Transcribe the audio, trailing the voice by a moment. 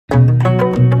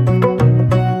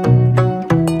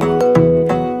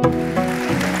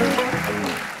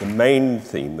main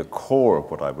theme, the core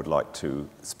of what I would like to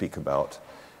speak about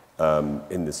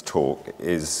in this talk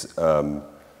is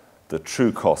the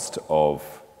true cost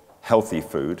of healthy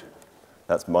food.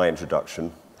 That's my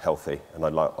introduction, healthy, and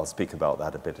I'll speak about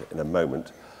that a bit in a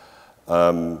moment,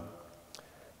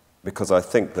 because I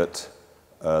think that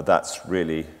that's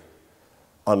really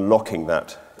unlocking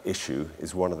that issue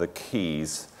is one of the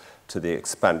keys to the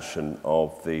expansion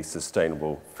of the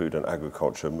sustainable food and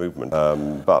agriculture movement.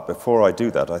 But before I do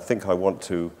that, I think I want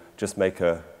to just make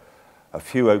a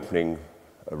few opening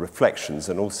reflections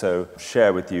and also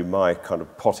share with you my kind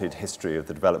of potted history of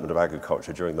the development of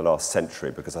agriculture during the last century,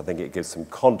 because I think it gives some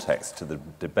context to the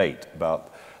debate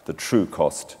about the true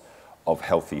cost of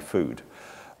healthy food.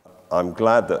 I'm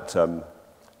glad that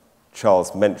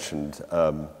Charles mentioned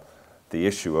the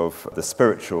issue of the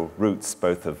spiritual roots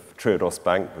both of Triodos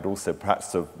Bank, but also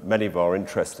perhaps of many of our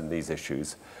interest in these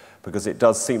issues, because it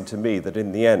does seem to me that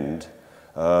in the end,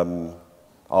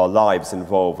 our lives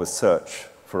involve a search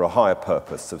for a higher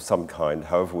purpose of some kind,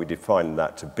 however we define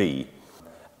that to be,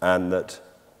 and that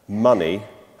money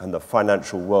and the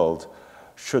financial world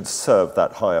should serve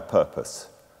that higher purpose.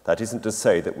 That isn't to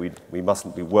say that we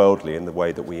mustn't be worldly in the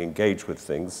way that we engage with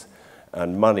things,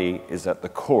 and money is at the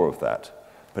core of that.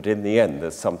 But in the end,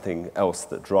 there's something else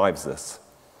that drives us.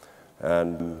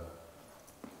 And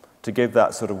to give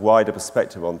that sort of wider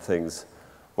perspective on things,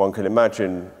 one can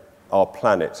imagine our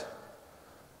planet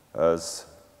as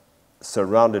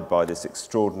surrounded by this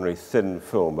extraordinary thin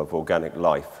film of organic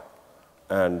life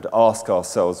and ask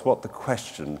ourselves what the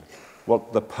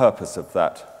purpose of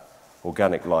that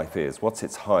organic life is, what's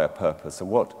its higher purpose, and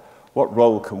what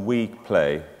role can we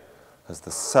play as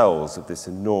the cells of this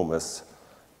enormous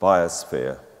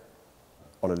biosphere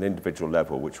on an individual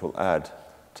level, which will add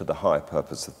to the higher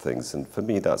purpose of things. And for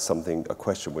me, that's a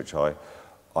question which I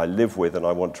live with and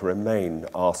I want to remain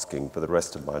asking for the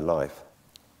rest of my life.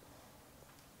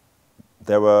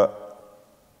 There were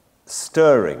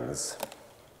stirrings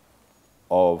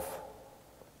of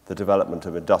the development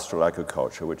of industrial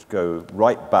agriculture which go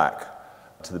right back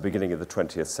to the beginning of the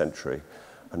 20th century,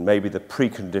 and maybe the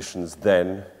preconditions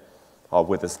then are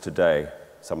with us today.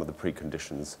 Some of the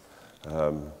preconditions,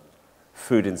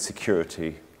 food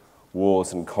insecurity,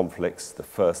 wars and conflicts, the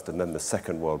First and then the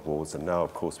Second World Wars, and now,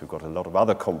 of course, we've got a lot of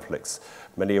other conflicts,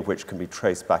 many of which can be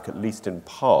traced back, at least in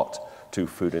part, to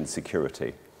food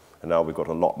insecurity. And now we've got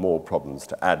a lot more problems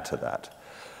to add to that.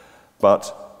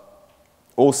 But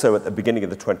also at the beginning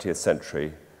of the 20th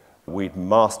century, we'd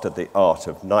mastered the art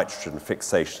of nitrogen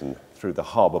fixation through the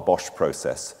Haber-Bosch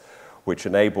process, which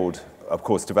enabled, of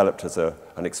course, developed as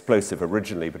an explosive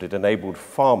originally, but it enabled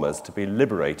farmers to be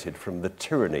liberated from the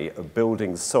tyranny of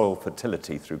building soil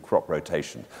fertility through crop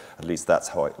rotation. At least that's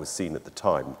how it was seen at the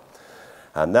time.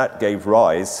 And that gave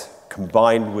rise,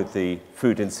 combined with the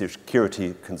food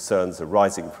insecurity concerns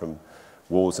arising from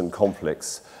wars and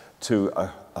conflicts, to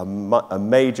a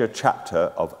major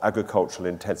chapter of agricultural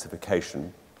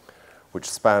intensification, which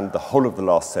spanned the whole of the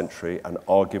last century and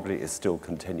arguably is still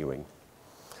continuing.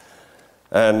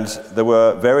 And there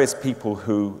were various people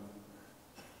who,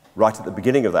 right at the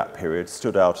beginning of that period,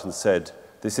 stood out and said,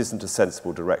 this isn't a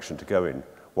sensible direction to go in.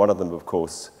 One of them, of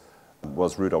course,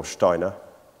 was Rudolf Steiner,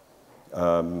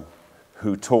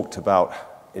 who talked about,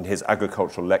 in his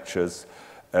agricultural lectures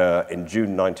in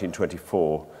June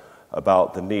 1924,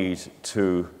 about the need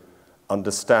to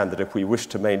understand that if we wish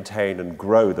to maintain and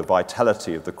grow the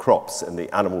vitality of the crops and the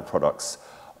animal products,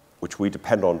 which we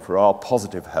depend on for our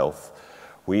positive health,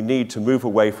 we need to move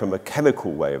away from a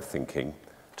chemical way of thinking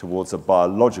towards a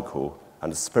biological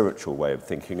and a spiritual way of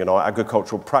thinking, and our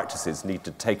agricultural practices need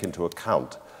to take into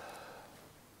account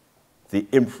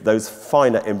those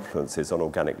finer influences on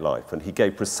organic life. And he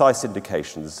gave precise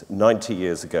indications 90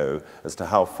 years ago as to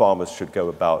how farmers should go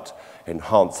about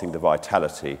enhancing the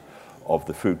vitality of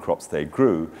the food crops they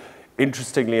grew,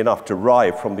 interestingly enough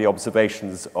derived from the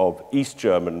observations of East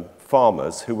German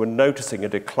farmers who were noticing a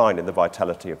decline in the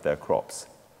vitality of their crops.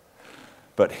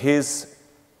 But his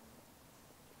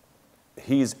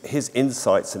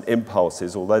insights and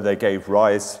impulses, although they gave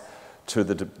rise to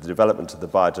the development of the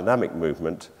biodynamic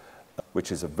movement,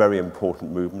 which is a very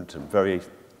important movement and very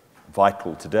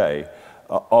vital today,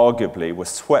 arguably were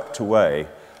swept away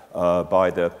by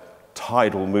the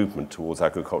tidal movement towards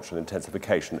agricultural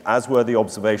intensification, as were the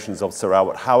observations of Sir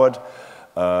Albert Howard,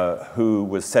 who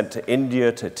was sent to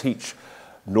India to teach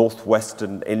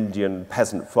northwestern Indian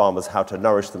peasant farmers how to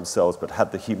nourish themselves, but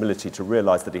had the humility to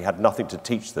realize that he had nothing to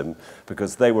teach them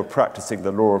because they were practicing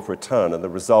the law of return, and the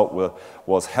result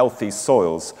was healthy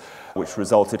soils, which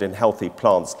resulted in healthy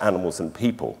plants, animals, and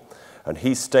people. And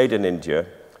he stayed in India,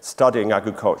 studying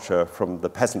agriculture from the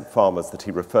peasant farmers that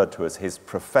he referred to as his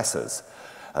professors,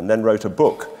 and then wrote a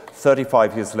book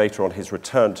 35 years later on his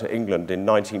return to England in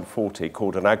 1940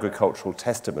 called An Agricultural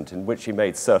Testament, in which he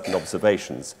made certain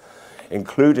observations,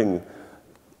 including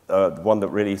one that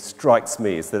really strikes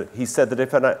me, is that he said that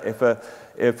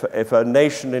if a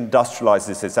nation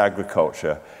industrializes its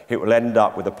agriculture, it will end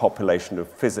up with a population of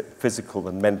physical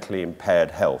and mentally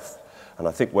impaired health. And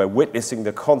I think we're witnessing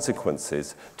the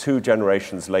consequences 2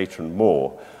 generations later and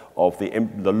more of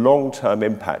the long-term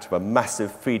impact of a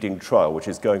massive feeding trial which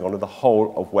is going on in the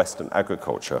whole of Western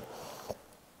agriculture.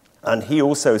 And he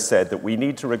also said that we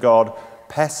need to regard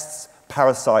pests,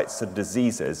 parasites and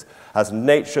diseases as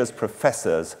nature's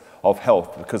professors of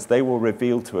health, because they will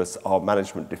reveal to us our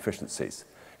management deficiencies.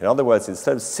 In other words,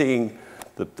 instead of seeing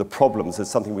the problems as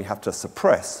something we have to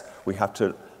suppress, we have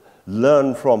to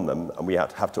learn from them, and we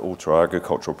have to alter our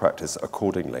agricultural practice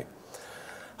accordingly.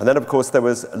 And then, of course, there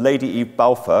was Lady Eve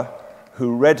Balfour,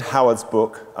 who read Howard's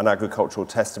book, An Agricultural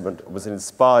Testament, was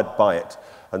inspired by it,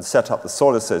 and set up the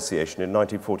Soil Association in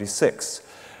 1946.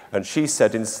 And she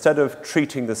said, instead of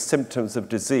treating the symptoms of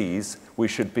disease, we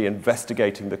should be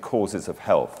investigating the causes of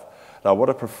health. Now, what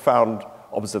a profound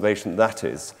observation that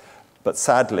is. But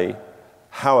sadly,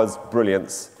 Howard's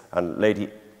brilliance and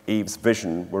Lady Eve's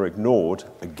vision were ignored,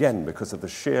 again, because of the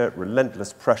sheer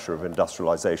relentless pressure of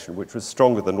industrialization, which was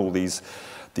stronger than all these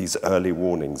early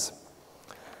warnings.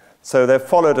 So there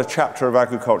followed a chapter of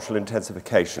agricultural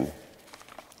intensification.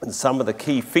 And some of the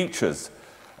key features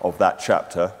of that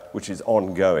chapter, which is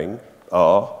ongoing,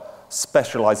 are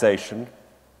specialization,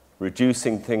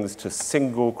 reducing things to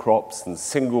single crops and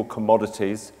single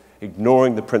commodities,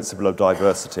 ignoring the principle of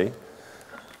diversity,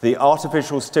 the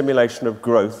artificial stimulation of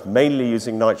growth, mainly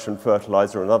using nitrogen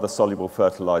fertilizer and other soluble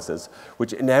fertilizers,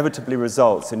 which inevitably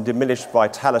results in diminished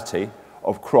vitality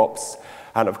of crops.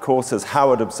 And of course, as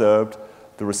Howard observed,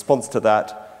 the response to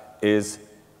that is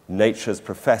nature's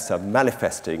professor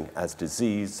manifesting as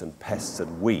disease and pests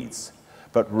and weeds.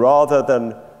 But rather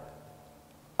than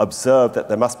observe that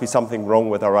there must be something wrong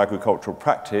with our agricultural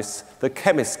practice, the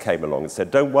chemists came along and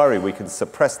said, don't worry, we can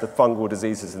suppress the fungal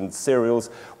diseases in cereals,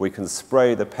 we can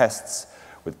spray the pests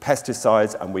with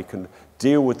pesticides, and we can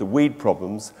deal with the weed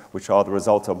problems, which are the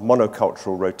result of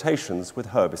monocultural rotations, with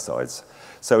herbicides.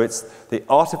 So it's the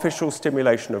artificial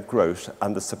stimulation of growth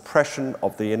and the suppression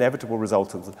of the inevitable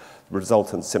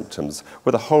resultant symptoms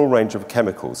with a whole range of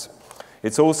chemicals.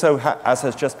 It's also, as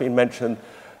has just been mentioned,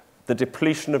 the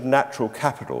depletion of natural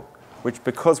capital, which,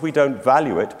 because we don't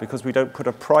value it, because we don't put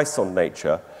a price on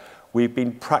nature, we've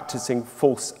been practicing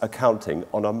false accounting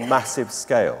on a massive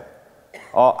scale.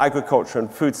 Our agriculture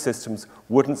and food systems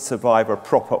wouldn't survive a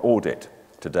proper audit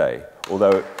today,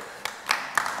 although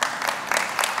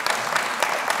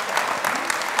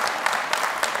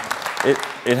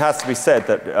it has to be said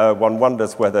that one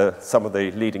wonders whether some of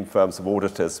the leading firms of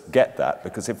auditors get that,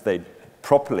 because if they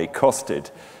properly costed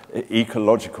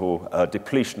ecological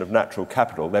depletion of natural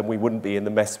capital, then we wouldn't be in the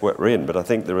mess we're in. But I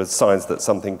think there are signs that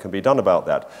something can be done about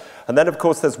that. And then, of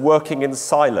course, there's working in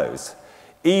silos.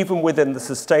 Even within the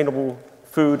sustainable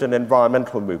food and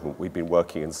environmental movement, we've been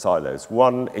working in silos.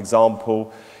 One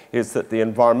example is that the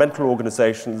environmental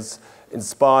organizations,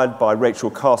 inspired by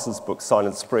Rachel Carson's book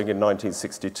Silent Spring in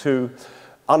 1962,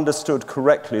 understood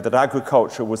correctly that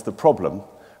agriculture was the problem,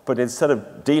 but instead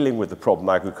of dealing with the problem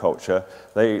agriculture,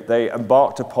 they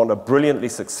embarked upon a brilliantly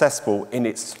successful, in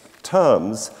its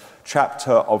terms,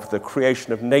 chapter of the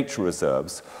creation of nature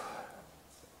reserves,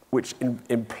 which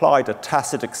implied a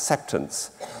tacit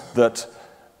acceptance that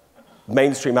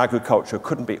mainstream agriculture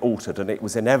couldn't be altered, and it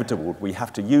was inevitable. We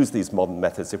have to use these modern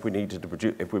methods if we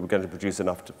were going to produce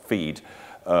enough to feed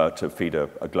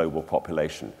a global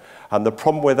population. And the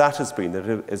problem with that has been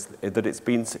that it's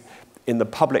been in the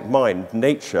public mind,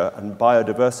 nature and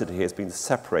biodiversity has been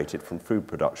separated from food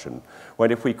production. When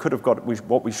if we could have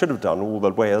what we should have done all the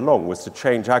way along was to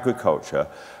change agriculture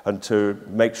and to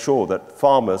make sure that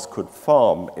farmers could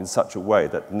farm in such a way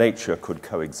that nature could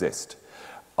coexist.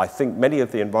 I think many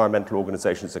of the environmental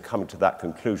organizations are coming to that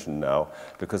conclusion now,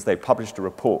 because they published a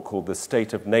report called The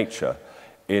State of Nature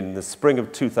in the spring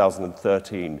of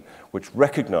 2013, which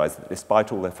recognized that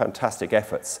despite all their fantastic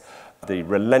efforts, the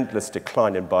relentless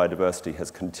decline in biodiversity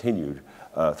has continued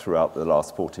throughout the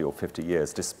last 40 or 50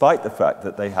 years, despite the fact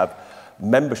that they have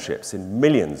memberships in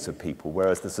millions of people,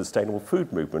 whereas the sustainable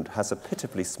food movement has a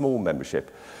pitifully small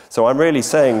membership. So I'm really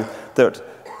saying that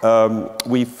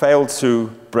we failed to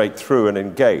break through and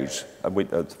engage,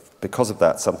 and because of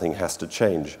that, something has to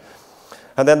change.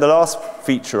 And then the last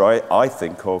feature, I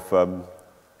think, of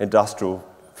industrial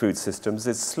food systems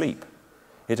is sleep.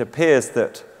 It appears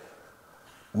that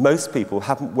most people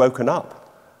haven't woken up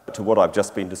to what I've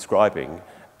just been describing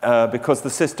because the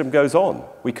system goes on.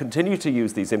 We continue to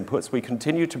use these inputs. We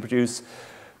continue to produce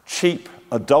cheap,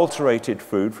 adulterated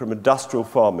food from industrial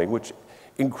farming, which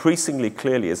increasingly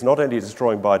clearly is not only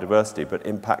destroying biodiversity but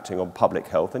impacting on public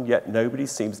health, and yet nobody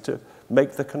seems to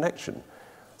make the connection.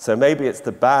 So maybe it's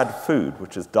the bad food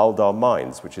which has dulled our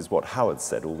minds, which is what Howard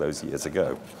said all those years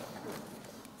ago.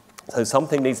 So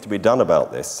something needs to be done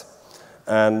about this.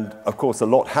 And of course, a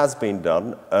lot has been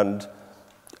done, and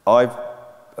I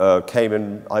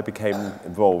became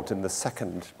involved in the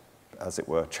second, as it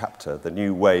were, chapter, the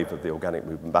new wave of the organic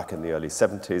movement back in the early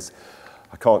 70s.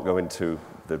 I can't go into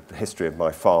the history of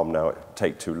my farm now, it would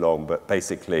take too long, but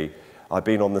basically I've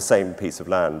been on the same piece of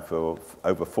land for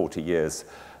over 40 years,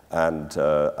 and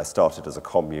I started as a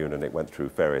commune and it went through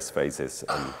various phases,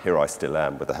 and here I still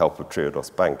am with the help of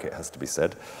Triodos Bank, it has to be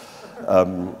said.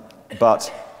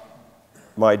 But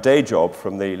my day job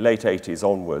from the late 80s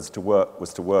onwards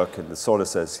was to work in the Soil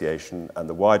Association and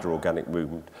the wider organic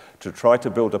movement to try to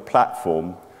build a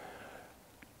platform,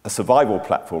 a survival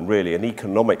platform really, an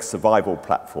economic survival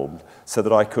platform, so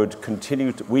that I could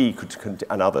continue to,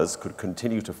 and others could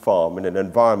continue to farm in an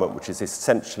environment which is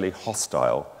essentially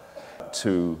hostile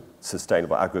to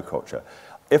sustainable agriculture.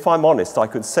 If I'm honest, I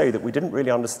could say that we didn't really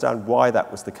understand why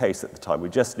that was the case at the time. We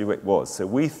just knew it was. So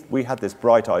we had this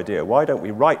bright idea. Why don't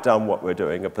we write down what we're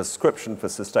doing, a prescription for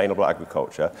sustainable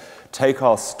agriculture, take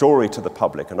our story to the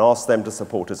public and ask them to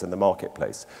support us in the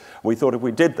marketplace? We thought if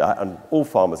we did that, and all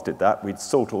farmers did that, we'd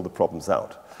sort all the problems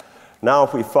out. Now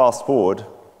if we fast forward,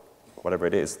 whatever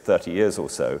it is, 30 years or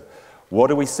so, what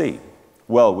do we see?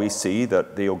 Well, we see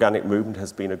that the organic movement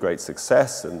has been a great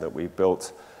success and that we've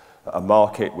built a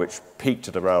market which peaked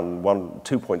at around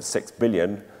 2.6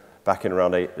 billion back in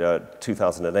around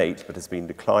 2008, but has been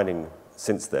declining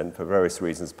since then for various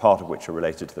reasons, part of which are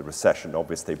related to the recession,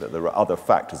 obviously, but there are other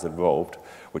factors involved,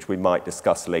 which we might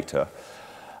discuss later.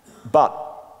 But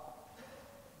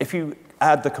if you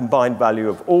add the combined value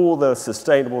of all the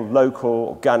sustainable, local,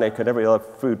 organic, and every other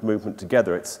food movement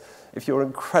together, if you're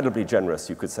incredibly generous,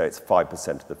 you could say it's 5%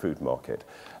 of the food market.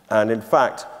 And in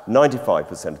fact,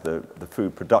 95% of the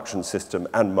food production system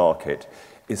and market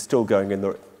is still going in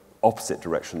the opposite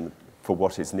direction for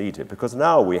what is needed. Because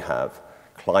now we have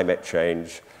climate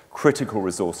change, critical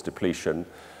resource depletion,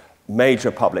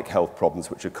 major public health problems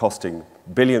which are costing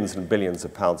billions and billions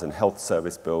of pounds in health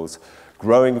service bills,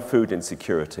 growing food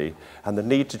insecurity, and the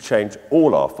need to change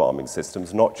all our farming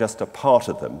systems, not just a part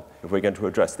of them, if we're going to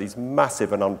address these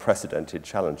massive and unprecedented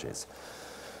challenges.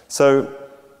 So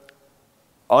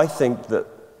I think that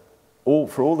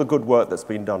for all the good work that's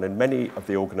been done in many of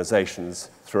the organizations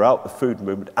throughout the food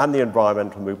movement and the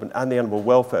environmental movement and the animal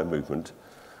welfare movement,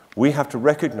 we have to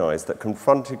recognize that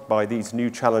confronted by these new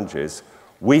challenges,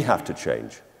 we have to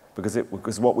change.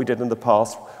 Because what we did in the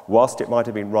past, whilst it might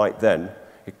have been right then,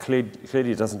 it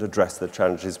clearly doesn't address the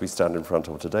challenges we stand in front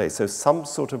of today. So some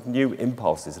sort of new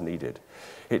impulse is needed.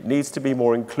 It needs to be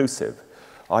more inclusive.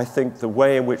 I think the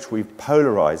way in which we've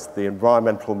polarized the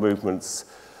environmental movement's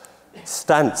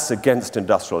stance against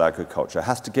industrial agriculture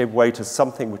has to give way to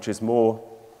something which is more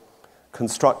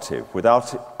constructive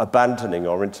without abandoning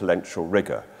our intellectual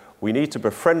rigor. We need to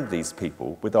befriend these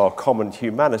people with our common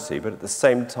humanity, but at the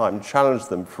same time challenge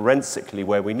them forensically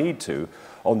where we need to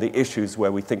on the issues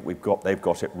where we think they've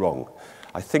got it wrong.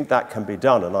 I think that can be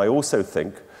done, and I also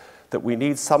think that we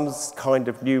need some kind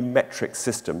of new metric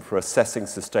system for assessing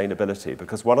sustainability,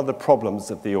 because one of the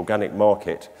problems of the organic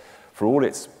market, for all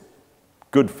its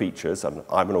good features, and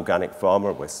I'm an organic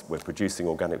farmer, we're producing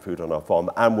organic food on our farm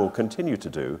and will continue to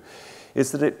do,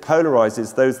 is that it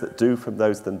polarizes those that do from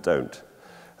those that don't.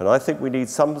 And I think we need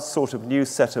some sort of new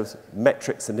set of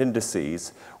metrics and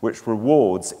indices which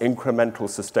rewards incremental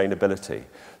sustainability,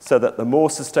 so that the more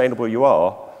sustainable you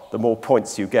are, the more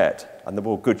points you get and the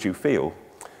more good you feel.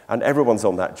 And everyone's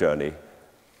on that journey,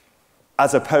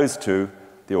 as opposed to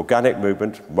the organic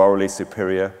movement, morally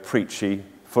superior, preachy,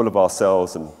 full of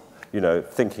ourselves and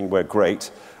thinking we're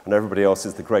great, and everybody else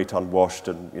is the great unwashed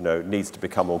and needs to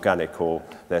become organic or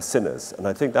they're sinners. And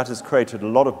I think that has created a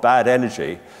lot of bad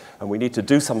energy, and we need to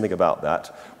do something about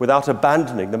that without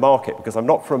abandoning the market, because I'm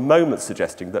not for a moment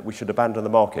suggesting that we should abandon the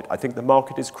market. I think the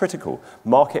market is critical.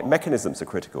 Market mechanisms are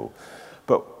critical.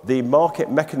 But the market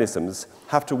mechanisms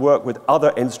have to work with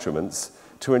other instruments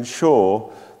to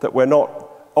ensure that we're not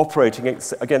operating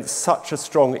against such a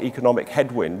strong economic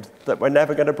headwind that we're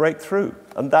never going to break through.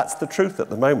 And that's the truth at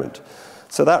the moment.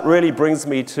 So that really brings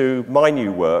me to my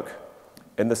new work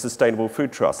in the Sustainable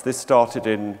Food Trust. This started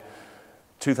in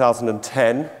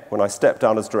 2010 when I stepped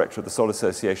down as director of the Soil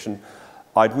Association.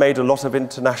 I'd made a lot of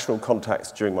international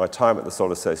contacts during my time at the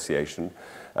Soil Association,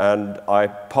 and I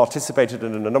participated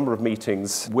in a number of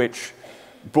meetings which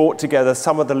brought together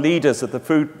some of the leaders of the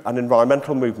food and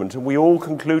environmental movement, and we all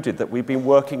concluded that we'd been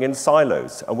working in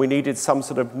silos and we needed some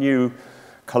sort of new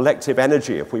collective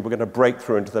energy if we were going to break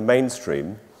through into the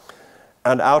mainstream.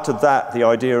 And out of that, the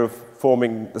idea of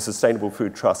forming the Sustainable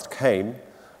Food Trust came.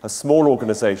 A small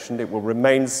organisation, it will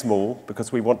remain small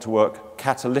because we want to work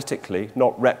catalytically,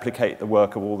 not replicate the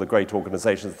work of all the great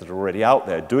organisations that are already out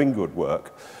there doing good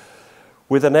work,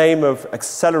 with an aim of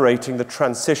accelerating the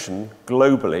transition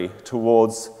globally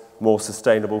towards more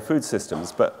sustainable food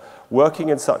systems, but working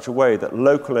in such a way that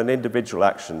local and individual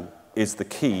action is the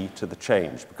key to the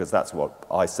change, because that's what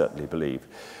I certainly believe.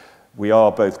 We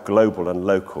are both global and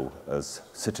local as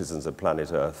citizens of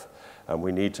planet Earth, and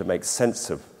we need to make sense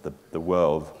of the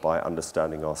world by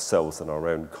understanding ourselves and our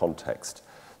own context.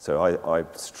 So I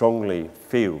strongly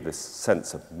feel this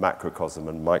sense of macrocosm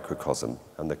and microcosm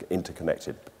and the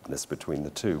interconnectedness between the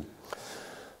two.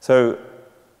 So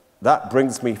that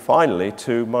brings me finally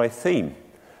to my theme.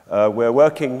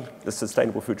 The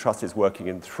Sustainable Food Trust is working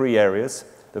in 3 areas.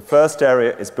 The first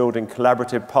area is building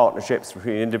collaborative partnerships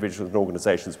between individuals and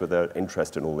organisations with their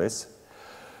interest in all this.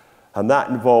 And that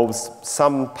involves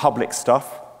some public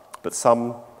stuff, but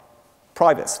some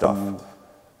private stuff.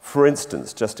 For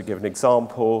instance, just to give an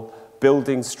example,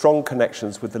 building strong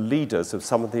connections with the leaders of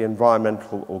some of the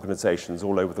environmental organisations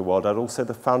all over the world, and also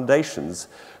the foundations,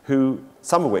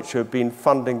 some of which have been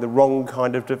funding the wrong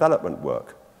kind of development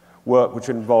work which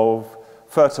involve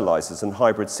fertilizers and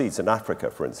hybrid seeds in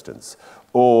Africa, for instance,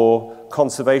 or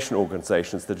conservation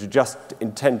organisations that are just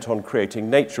intent on creating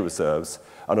nature reserves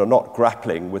and are not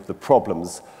grappling with the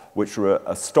problems which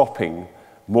are stopping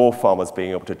more farmers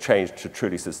being able to change to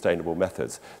truly sustainable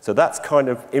methods. So that's kind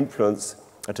of influence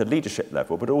at a leadership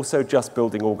level, but also just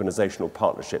building organisational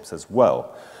partnerships as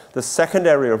well. The second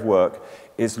area of work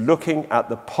is looking at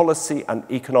the policy and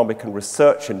economic and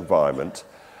research environment,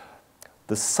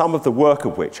 the sum of the work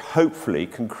of which hopefully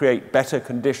can create better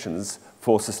conditions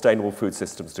for sustainable food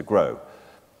systems to grow.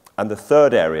 And the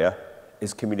third area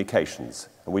is communications.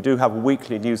 And we do have a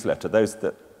weekly newsletter. Those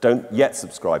that don't yet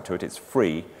subscribe to it, it's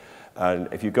free. And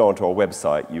if you go onto our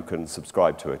website, you can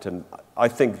subscribe to it. And I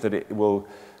think that it will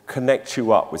connect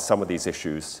you up with some of these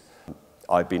issues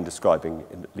I've been describing,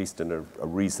 at least in a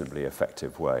reasonably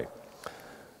effective way.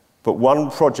 But one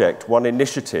project, one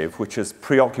initiative, which has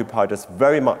preoccupied us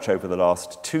very much over the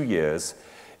last 2 years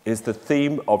is the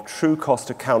theme of true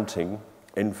cost accounting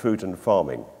in food and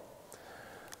farming.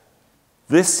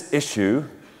 This issue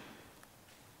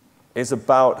is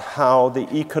about how the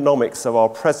economics of our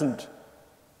present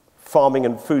farming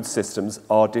and food systems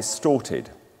are distorted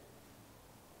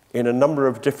in a number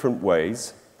of different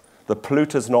ways. The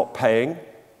polluter's not paying.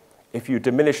 If you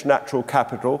diminish natural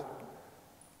capital,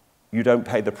 you don't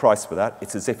pay the price for that.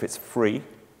 It's as if it's free,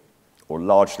 or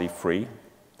largely free.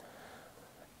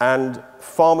 And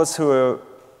farmers who are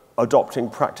adopting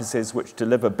practices which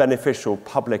deliver beneficial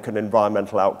public and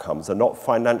environmental outcomes are not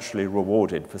financially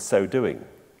rewarded for so doing.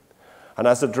 And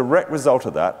as a direct result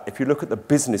of that, if you look at the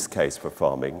business case for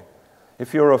farming,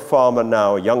 if you're a farmer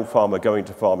now, a young farmer going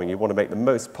to farming, you want to make the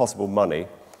most possible money,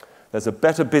 there's a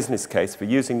better business case for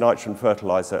using nitrogen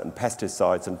fertilizer and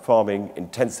pesticides and farming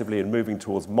intensively and moving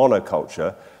towards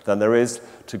monoculture than there is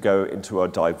to go into a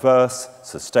diverse,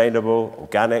 sustainable,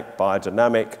 organic,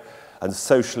 biodynamic, and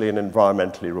socially and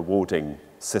environmentally rewarding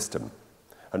system.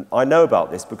 And I know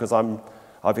about this because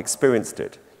I've experienced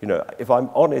it. You know, if I'm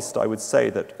honest, I would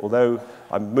say that although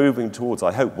I'm moving towards,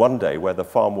 I hope one day, where the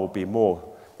farm will be more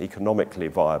economically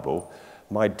viable,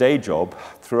 my day job,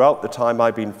 throughout the time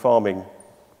I've been farming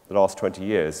the last 20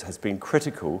 years, has been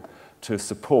critical to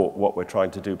support what we're trying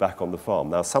to do back on the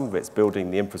farm. Now, some of it's building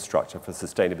the infrastructure for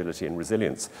sustainability and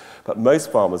resilience, but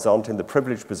most farmers aren't in the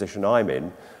privileged position I'm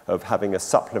in of having a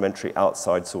supplementary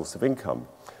outside source of income.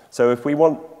 So if we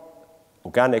want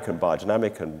organic and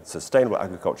biodynamic and sustainable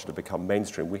agriculture to become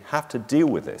mainstream, we have to deal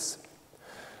with this.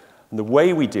 And the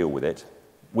way we deal with it,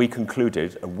 we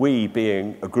concluded, and we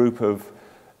being a group of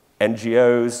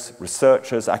NGOs,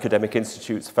 researchers, academic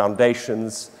institutes,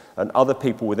 foundations, and other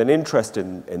people with an interest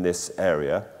in this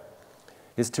area,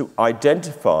 is to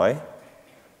identify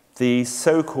the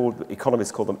so-called,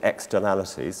 economists call them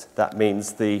externalities. That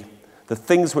means the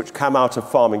things which come out of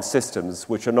farming systems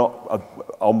which are not,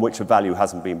 on which a value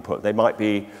hasn't been put. They might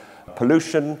be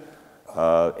pollution,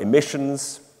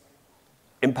 emissions,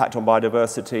 impact on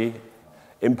biodiversity,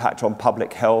 impact on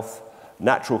public health,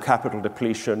 natural capital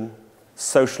depletion,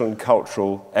 social and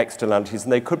cultural externalities,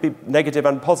 and they could be negative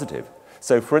and positive.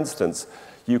 So, for instance,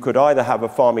 You could either have a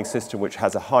farming system which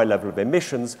has a high level of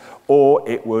emissions, or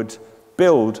it would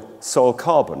build soil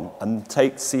carbon and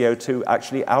take CO2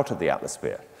 actually out of the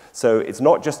atmosphere. So it's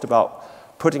not just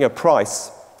about putting a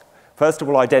price, first of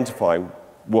all identifying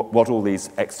what all these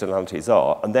externalities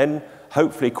are, and then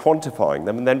hopefully quantifying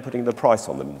them and then putting the price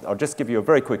on them. I'll just give you a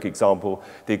very quick example,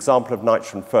 the example of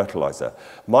nitrogen fertilizer.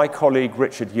 My colleague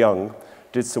Richard Young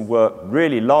did some work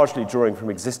really largely drawing from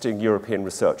existing European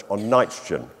research on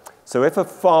nitrogen. So if a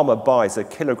farmer buys a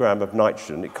kilogram of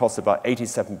nitrogen, it costs about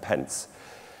 87 pence.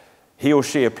 He or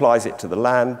she applies it to the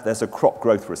land, there's a crop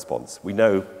growth response. We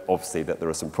know, obviously, that there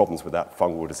are some problems with that,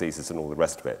 fungal diseases and all the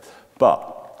rest of it.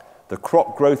 But the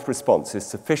crop growth response is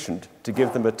sufficient to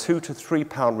give them a £2 to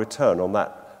 £3 return on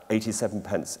that 87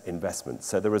 pence investment.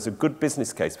 So there is a good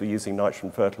business case for using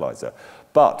nitrogen fertilizer.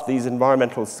 But these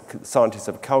environmental scientists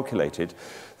have calculated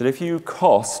that if you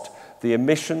cost the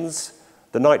emissions,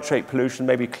 the nitrate pollution,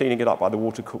 maybe cleaning it up by the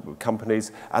water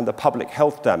companies, and the public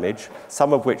health damage,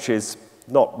 some of which is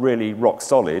not really rock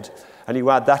solid, and you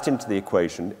add that into the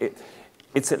equation,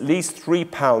 it's at least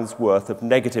 £3 worth of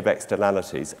negative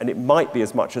externalities, and it might be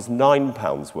as much as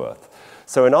 £9 worth.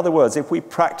 So in other words, if we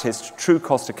practiced true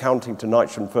cost accounting to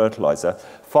nitrogen fertilizer,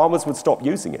 farmers would stop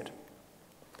using it.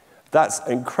 That's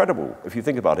incredible if you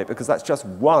think about it, because that's just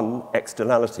one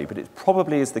externality, but it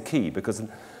probably is the key, because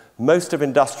most of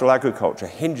industrial agriculture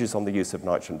hinges on the use of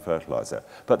nitrogen fertilizer.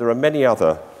 But there are many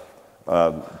other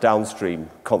downstream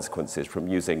consequences from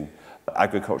using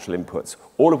agricultural inputs,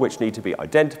 all of which need to be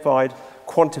identified,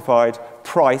 quantified,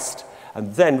 priced,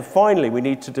 and then finally we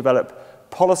need to develop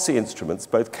policy instruments,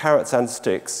 both carrots and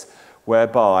sticks,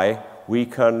 whereby we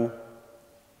can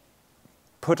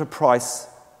put a price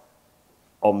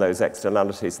on those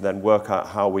externalities and then work out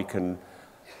how we can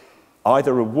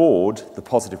either reward the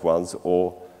positive ones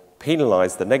or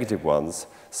penalize the negative ones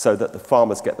so that the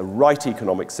farmers get the right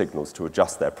economic signals to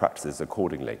adjust their practices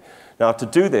accordingly. Now, to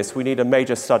do this, we need a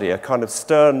major study, a kind of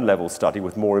Stern-level study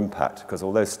with more impact, because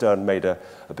although Stern made a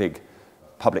big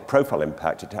public profile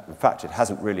impact, in fact, it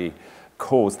hasn't really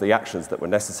caused the actions that were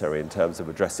necessary in terms of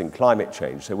addressing climate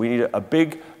change. So we need a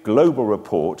big global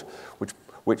report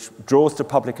which draws to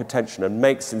public attention and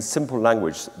makes, in simple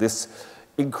language, this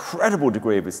incredible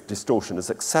degree of distortion as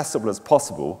accessible as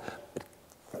possible.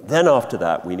 Then after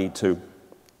that, we need to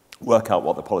work out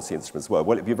what the policy instruments were.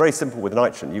 Well, it'd be very simple with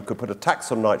nitrogen. You could put a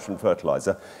tax on nitrogen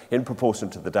fertilizer in proportion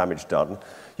to the damage done.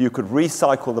 You could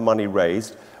recycle the money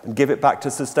raised and give it back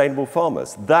to sustainable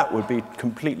farmers. That would be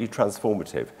completely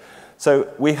transformative.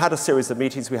 So we had a series of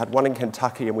meetings. We had one in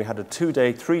Kentucky, and we had a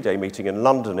 2-day, 3-day meeting in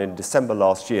London in December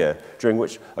last year, during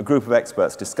which a group of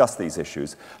experts discussed these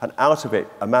issues. And out of it,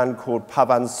 a man called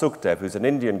Pavan Sukhdev, who's an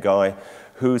Indian guy,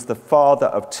 who's the father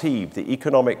of TEEB, the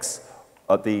economics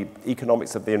of the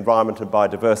environment and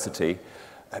biodiversity,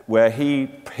 where he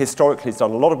historically has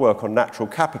done a lot of work on natural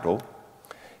capital.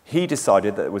 He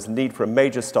decided that there was a need for a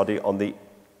major study on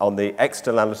the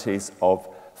externalities of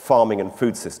farming and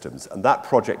food systems. And that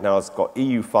project now has got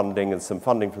EU funding and some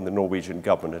funding from the Norwegian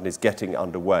government and is getting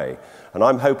underway. And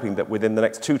I'm hoping that within the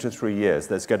next 2 to 3 years,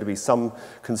 there's going to be some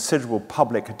considerable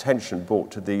public attention brought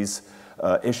to these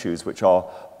issues which are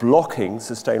blocking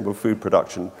sustainable food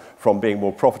production from being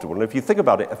more profitable. And if you think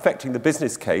about it, affecting the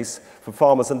business case for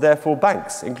farmers and therefore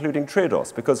banks, including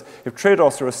Triodos, because if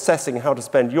Triodos are assessing how to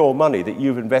spend your money that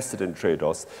you've invested in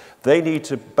Triodos, they need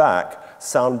to back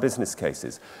sound business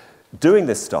cases. Doing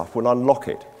this stuff will unlock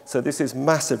it. So this is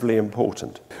massively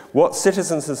important. What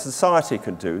citizens and society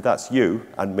can do, that's you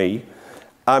and me,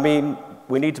 I mean,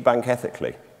 we need to bank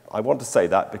ethically. I want to say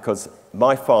that because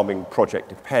my farming project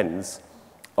depends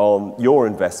on your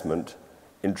investment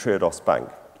in Triodos Bank,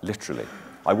 literally.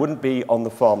 I wouldn't be on the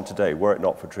farm today were it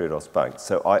not for Triodos Bank.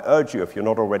 So I urge you, if you're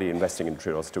not already investing in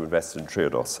Triodos, to invest in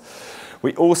Triodos.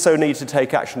 We also need to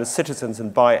take action as citizens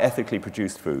and buy ethically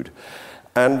produced food.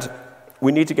 And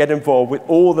we need to get involved with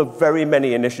all the very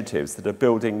many initiatives that are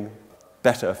building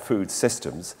better food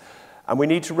systems. And we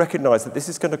need to recognize that this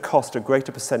is going to cost a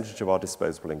greater percentage of our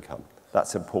disposable income.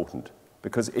 That's important,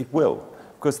 because it will.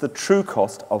 Because the true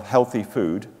cost of healthy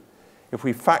food, if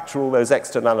we factor all those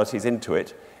externalities into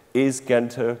it, is going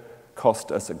to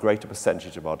cost us a greater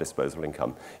percentage of our disposable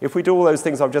income. If we do all those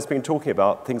things I've just been talking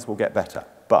about, things will get better.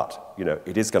 But, you know,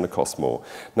 it is going to cost more.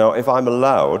 Now, if I'm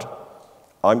allowed,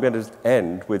 I'm going to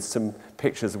end with some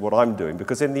pictures of what I'm doing,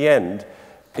 because in the end,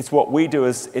 it's what we do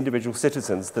as individual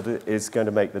citizens that is going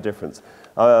to make the difference.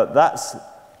 That's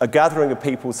a gathering of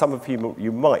people, some of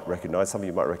you might recognize, some of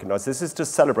you might recognize. This is to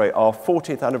celebrate our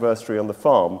 40th anniversary on the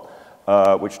farm,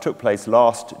 which took place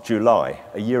last July,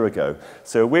 a year ago.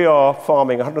 So we are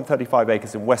farming 135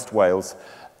 acres in West Wales,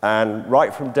 and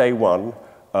right from day one,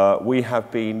 we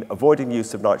have been avoiding the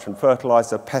use of nitrogen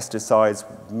fertilizer, pesticides,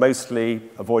 mostly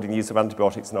avoiding the use of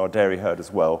antibiotics in our dairy herd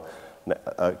as well.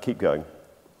 Keep going.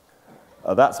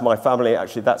 That's my family.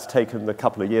 Actually, that's taken a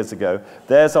couple of years ago.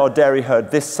 There's our dairy herd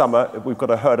this summer. We've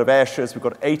got a herd of Ayrshires. We've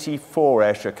got 84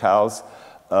 Ayrshire cows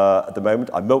at the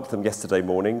moment. I milked them yesterday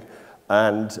morning,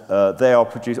 and they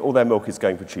are all their milk is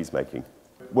going for cheese making.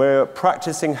 We're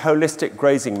practicing holistic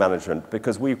grazing management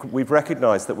because we've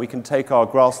recognized that we can take our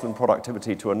grassland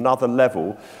productivity to another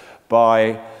level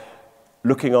by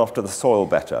looking after the soil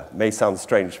better. It may sound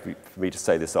strange for me to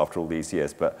say this after all these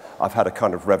years, but I've had a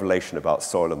kind of revelation about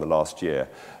soil in the last year.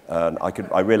 And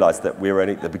I realized that we're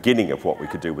only at the beginning of what we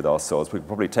could do with our soils. We could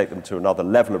probably take them to another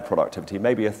level of productivity,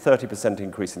 maybe a 30%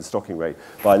 increase in stocking rate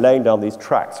by laying down these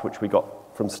tracks, which we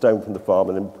got from stone from the farm,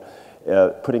 and then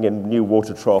putting in new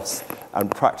water troughs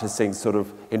and practicing sort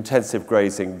of intensive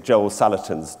grazing. Joel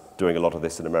Salatin's doing a lot of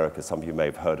this in America. Some of you may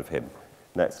have heard of him.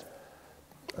 Next.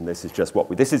 And this is just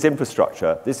this is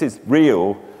infrastructure. This is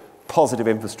real positive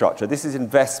infrastructure. This is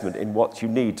investment in what you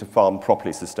need to farm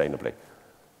properly sustainably.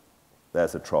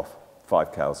 There's a trough,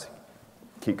 5 cows.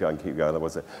 Keep going, keep going. There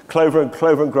was a clover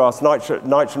and grass,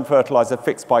 nitrogen fertilizer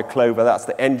fixed by clover. That's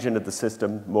the engine of the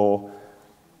system, more.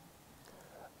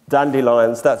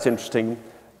 Dandelions, that's interesting.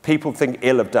 People think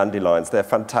ill of dandelions. They're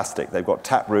fantastic. They've got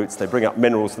tap roots. They bring up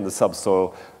minerals from the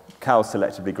subsoil. Cows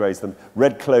selectively graze them.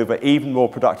 Red clover, even more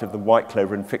productive than white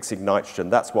clover in fixing nitrogen.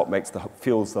 That's what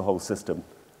fuels the whole system.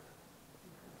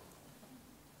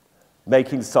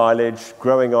 Making silage,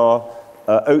 growing our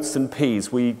oats and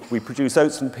peas. We produce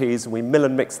oats and peas, and we mill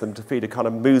and mix them to feed a kind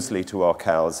of muesli to our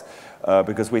cows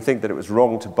because we think that it was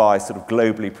wrong to buy sort of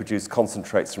globally produced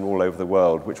concentrates from all over the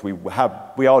world, which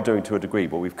we are doing to a degree,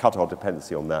 but we've cut our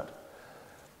dependency on that.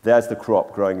 There's the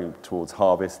crop growing towards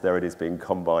harvest. There it is being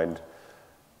combined.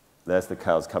 There's the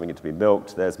cows coming in to be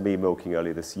milked. There's me milking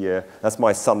earlier this year. That's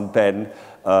my son, Ben,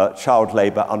 child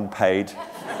labour, unpaid.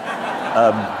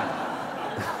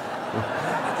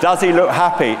 Does he look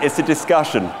happy? It's a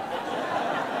discussion.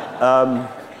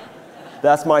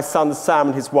 That's my son, Sam,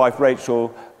 and his wife,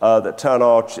 Rachel, that turn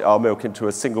our milk into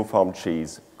a single-farm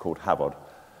cheese called Havod.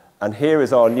 And here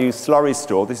is our new slurry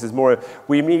store. This is more,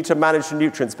 we need to manage the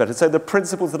nutrients better. So the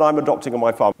principles that I'm adopting on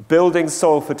my farm: building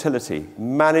soil fertility,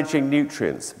 managing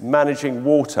nutrients, managing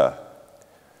water,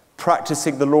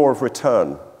 practicing the law of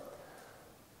return,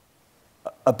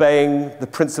 obeying the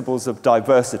principles of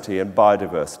diversity and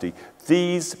biodiversity.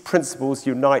 These principles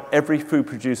unite every food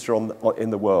producer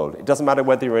in the world. It doesn't matter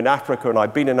whether you're in Africa, and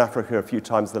I've been in Africa a few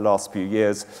times in the last few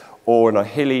years, or in a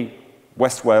hilly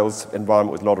West Wales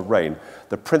environment with a lot of rain.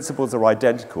 The principles are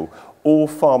identical. All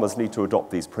farmers need to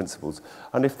adopt these principles.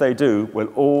 And if they do, we'll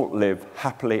all live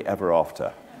happily ever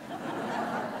after.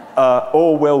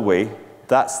 Or will we?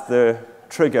 That's the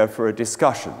trigger for a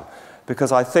discussion.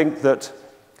 Because I think that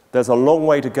there's a long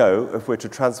way to go if we're to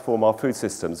transform our food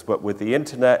systems, but with the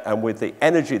internet and with the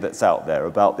energy that's out there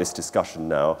about this discussion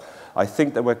now, I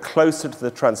think that we're closer to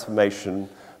the transformation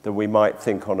than we might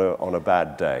think on a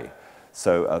bad day.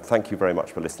 So thank you very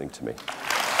much for listening to me.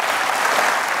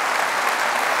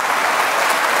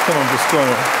 Come on, just go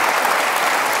on.